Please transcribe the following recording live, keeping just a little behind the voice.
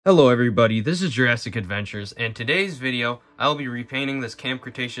Hello everybody, this is Jurassic Adventures, and today's video, I'll be repainting this Camp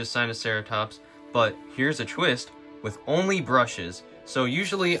Cretaceous Sinoceratops, but here's a twist, with only brushes. So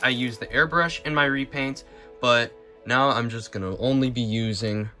usually I use the airbrush in my repaints, but now I'm just gonna only be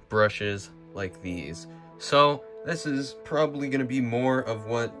using brushes like these. So this is probably gonna be more of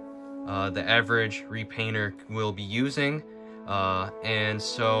what the average repainter will be using, and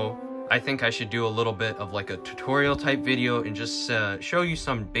so I think I should do a little bit of like a tutorial type video and just show you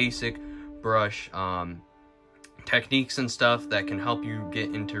some basic brush techniques and stuff that can help you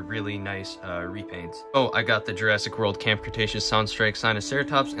get into really nice repaints. Oh, I got the Jurassic World Camp Cretaceous Soundstrike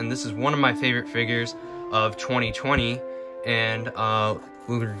Sinoceratops, and this is one of my favorite figures of 2020, and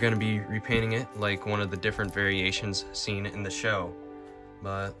we're going to be repainting it like one of the different variations seen in the show.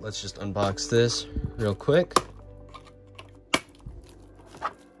 But let's just unbox this real quick.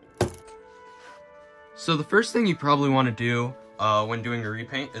 So the first thing you probably want to do when doing a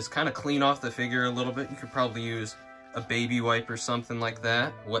repaint is kind of clean off the figure a little bit. You could probably use a baby wipe or something like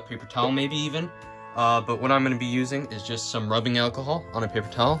that, wet paper towel maybe even. But what I'm going to be using is just some rubbing alcohol on a paper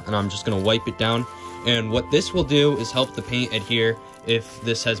towel, and I'm just going to wipe it down. And what this will do is help the paint adhere if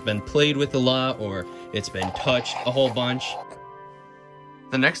this has been played with a lot or it's been touched a whole bunch.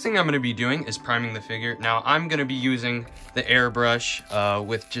 The next thing I'm going to be doing is priming the figure. Now I'm going to be using the airbrush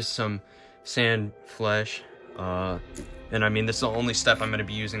with just some sand flesh, and I mean this is the only step I'm going to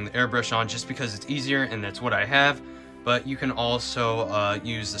be using the airbrush on just because it's easier and that's what I have. But you can also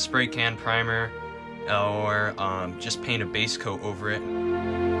use the spray can primer or just paint a base coat over it.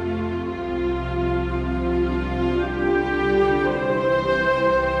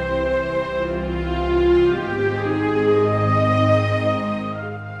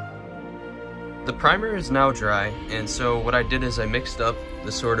 The primer is now dry, and so what I did is I mixed up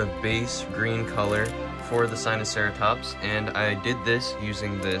the sort of base green color for the Sinoceratops, and I did this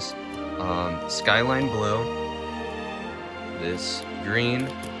using this skyline blue, this green,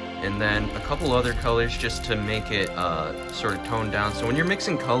 and then a couple other colors just to make it sort of toned down. So when you're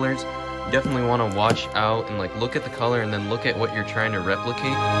mixing colors, you definitely want to watch out and like look at the color and then look at what you're trying to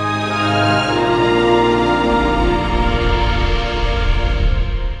replicate.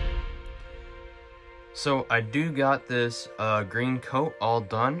 So I do got this green coat all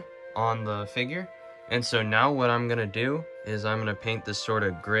done on the figure, and so now what I'm gonna do is I'm gonna paint this sort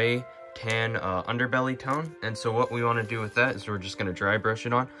of gray tan underbelly tone. And so what we want to do with that is we're just gonna dry brush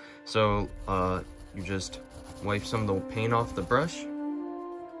it on. So you just wipe some of the paint off the brush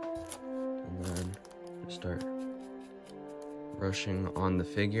and then just start brushing on the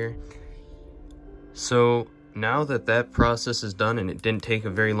figure. So now that that process is done, and it didn't take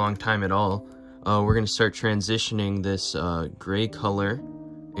a very long time at all, we're going to start transitioning this gray color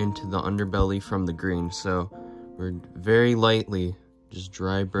into the underbelly from the green. So we're very lightly just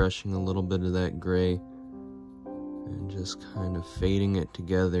dry brushing a little bit of that gray and just kind of fading it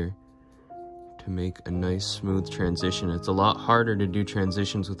together to make a nice smooth transition. It's a lot harder to do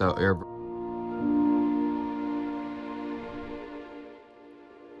transitions without airbrush.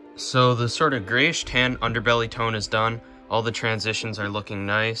 So the sort of grayish tan underbelly tone is done. All the transitions are looking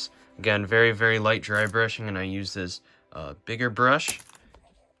nice. Again, very, very light dry brushing, and I use this bigger brush.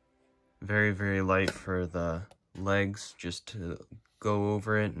 Very, very light for the legs, just to go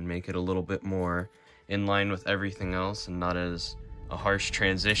over it and make it a little bit more in line with everything else and not as a harsh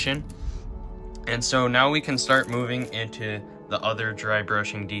transition. And so now we can start moving into the other dry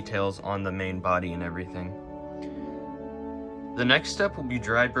brushing details on the main body and everything. The next step will be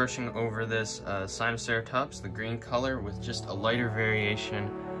dry brushing over this Sinoceratops, the green color, with just a lighter variation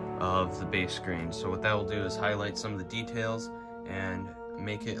of the base green. So what that will do is highlight some of the details and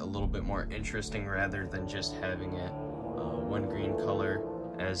make it a little bit more interesting rather than just having it one green color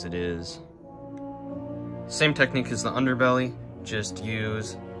as it is. Same technique as the underbelly, just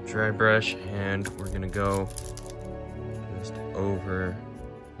use dry brush, and we're gonna go just over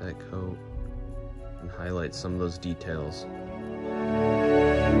that coat and highlight some of those details.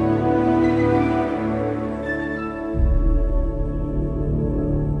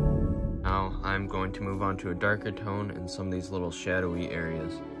 I'm going to move on to a darker tone in some of these little shadowy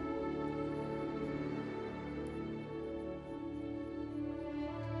areas.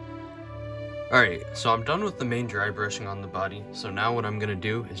 Alright, so I'm done with the main dry brushing on the body. So now what I'm going to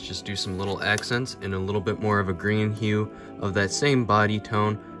do is just do some little accents in a little bit more of a green hue of that same body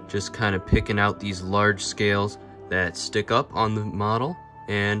tone, just kind of picking out these large scales that stick up on the model,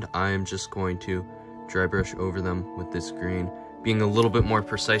 and I'm just going to dry brush over them with this green, being a little bit more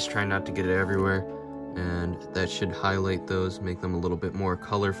precise, trying not to get it everywhere, and that should highlight those, make them a little bit more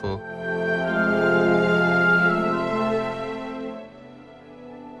colorful.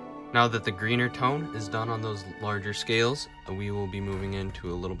 Now that the greener tone is done on those larger scales, we will be moving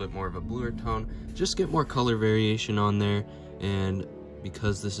into a little bit more of a bluer tone. Just get more color variation on there, and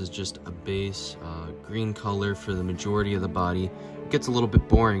because this is just a base green color for the majority of the body, it gets a little bit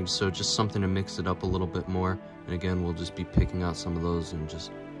boring, so just something to mix it up a little bit more. And again, we'll just be picking out some of those and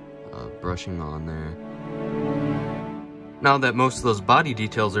just brushing on there. Now that most of those body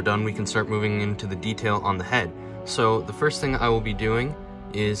details are done, we can start moving into the detail on the head. So the first thing I will be doing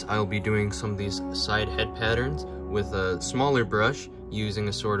is I will be doing some of these side head patterns with a smaller brush using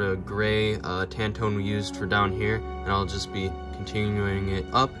a sort of gray tan tone we used for down here, and I'll just be continuing it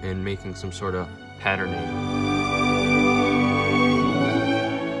up and making some sort of patterning.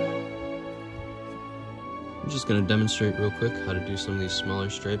 I'm just going to demonstrate real quick how to do some of these smaller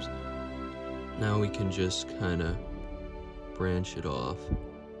stripes. Now we can just kind of branch it off.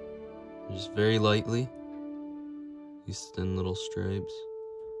 Just very lightly, these thin little stripes,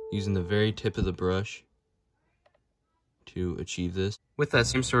 using the very tip of the brush to achieve this. With that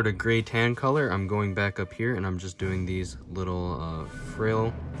same sort of gray tan color, I'm going back up here and I'm just doing these little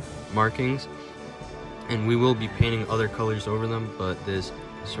frill markings, and we will be painting other colors over them, but this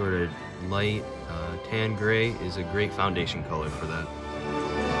sort of light tan gray is a great foundation color for that.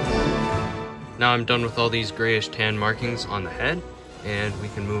 Now I'm done with all these grayish tan markings on the head, and we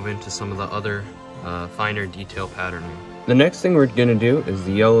can move into some of the other finer detail patterning. The next thing we're gonna do is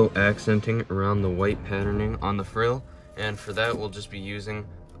the yellow accenting around the white patterning on the frill, and for that we'll just be using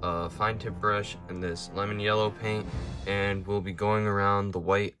a fine tip brush and this lemon yellow paint, and we'll be going around the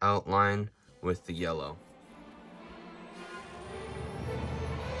white outline with the yellow.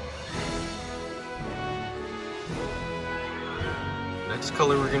 Next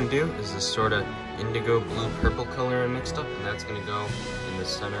color we're going to do is this sort of indigo blue purple color I mixed up, and that's going to go in the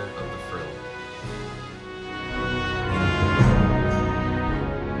center of the frill.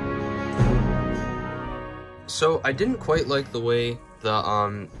 So I didn't quite like the way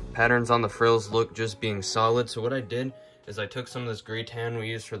the patterns on the frills look just being solid, so what I did is I took some of this gray tan we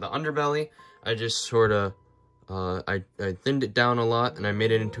used for the underbelly. I just sort of I thinned it down a lot and I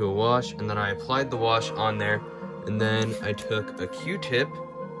made it into a wash, and then I applied the wash on there. And then I took a Q-tip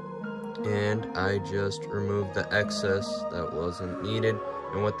and I just removed the excess that wasn't needed.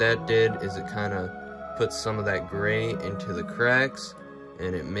 And what that did is it kind of puts some of that gray into the cracks,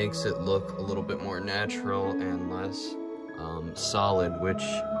 and it makes it look a little bit more natural and less solid, which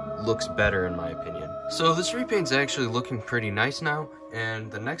looks better in my opinion. So this repaint's actually looking pretty nice now, and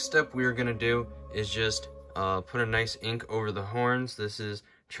the next step we are going to do is just put a nice ink over the horns. This is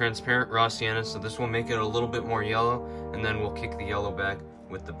transparent raw sienna, so this will make it a little bit more yellow, and then we'll kick the yellow back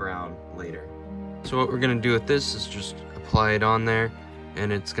with the brown later. So what we're going to do with this is just apply it on there,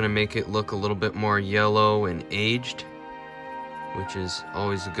 and it's going to make it look a little bit more yellow and aged, which is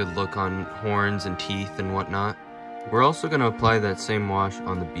always a good look on horns and teeth and whatnot. We're also going to apply that same wash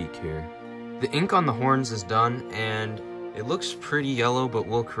on the beak here. The ink on the horns is done, and it looks pretty yellow, but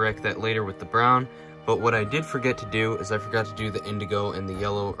we'll correct that later with the brown. But what I did forget to do is I forgot to do the indigo and the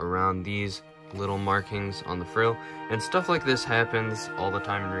yellow around these little markings on the frill. And stuff like this happens all the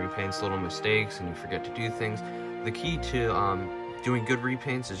time in repaints, little mistakes, and you forget to do things. The key to doing good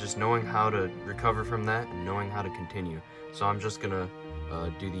repaints is just knowing how to recover from that and knowing how to continue. So I'm just gonna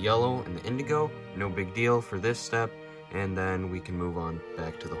do the yellow and the indigo, no big deal for this step, and then we can move on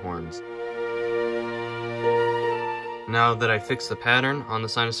back to the horns. Now that I fixed the pattern on the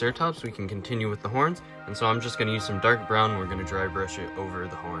Sinoceratops, we can continue with the horns, and so I'm just going to use some dark brown. We're going to dry brush it over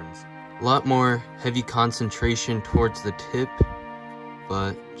the horns. A lot more heavy concentration towards the tip,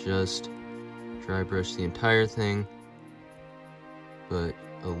 but just dry brush the entire thing, but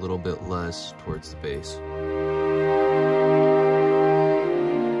a little bit less towards the base.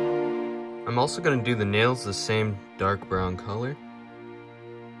 I'm also going to do the nails the same dark brown color.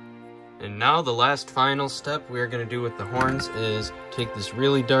 And now the last final step we are going to do with the horns is take this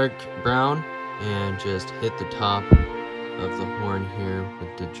really dark brown and just hit the top of the horn here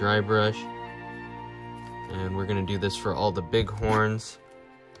with the dry brush. And we're going to do this for all the big horns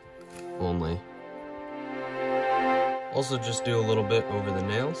only. Also just do a little bit over the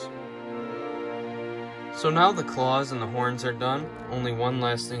nails. So now the claws and the horns are done. Only one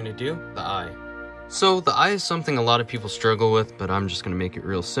last thing to do, the eye. So the eye is something a lot of people struggle with, but I'm just going to make it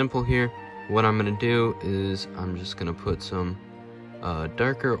real simple here. What I'm going to do is I'm just going to put some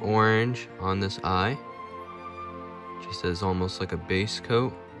darker orange on this eye, just as almost like a base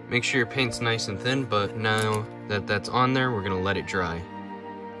coat. Make sure your paint's nice and thin, but now that that's on there, we're going to let it dry.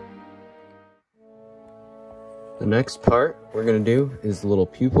 The next part we're going to do is the little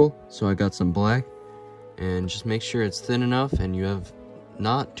pupil. So I got some black, and just make sure it's thin enough and you have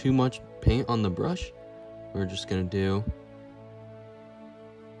not too much paint on the brush. We're just gonna do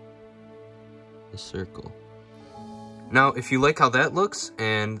a circle. Now, if you like how that looks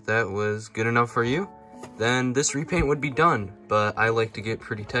and that was good enough for you, then this repaint would be done. But I like to get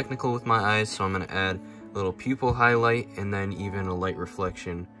pretty technical with my eyes, so I'm gonna add a little pupil highlight and then even a light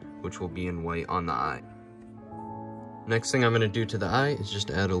reflection, which will be in white on the eye. Next thing I'm gonna do to the eye is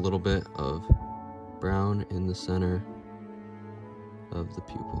just add a little bit of brown in the center of the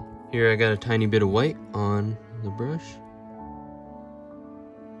pupil. Here I got a tiny bit of white on the brush.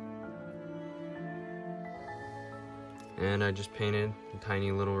 And I just painted a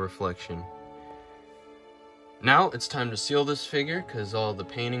tiny little reflection. Now it's time to seal this figure because all the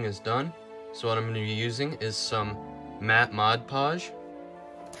painting is done. So what I'm going to be using is some matte Mod Podge.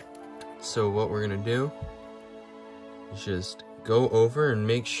 So what we're going to do is just go over and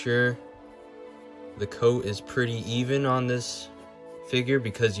make sure the coat is pretty even on this figure,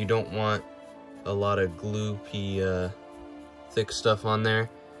 because you don't want a lot of gloopy thick stuff on there.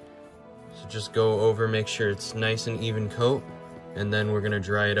 So just go over, make sure it's nice and even coat, and then we're gonna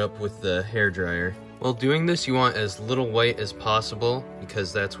dry it up with the hair dryer. While doing this, you want as little white as possible,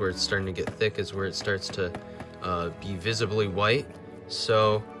 because that's where it's starting to get thick, is where it starts to be visibly white.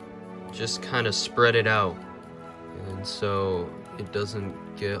 So just kind of spread it out, and so it doesn't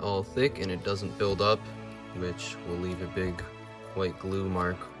get all thick and it doesn't build up, which will leave a big white glue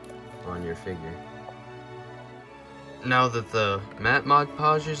mark on your figure. Now that the matte Mod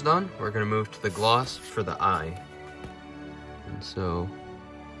Podge is done, we're going to move to the gloss for the eye. And so,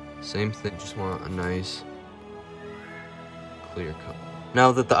 same thing, just want a nice clear coat.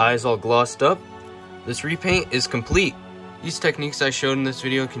 Now that the eye is all glossed up, this repaint is complete. These techniques I showed in this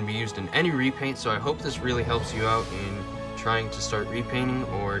video can be used in any repaint, so I hope this really helps you out in trying to start repainting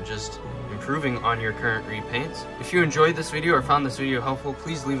or just improving on your current repaints. If you enjoyed this video or found this video helpful,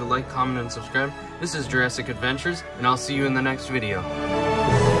 please leave a like, comment, and subscribe. This is Jurassic Adventures, and I'll see you in the next video.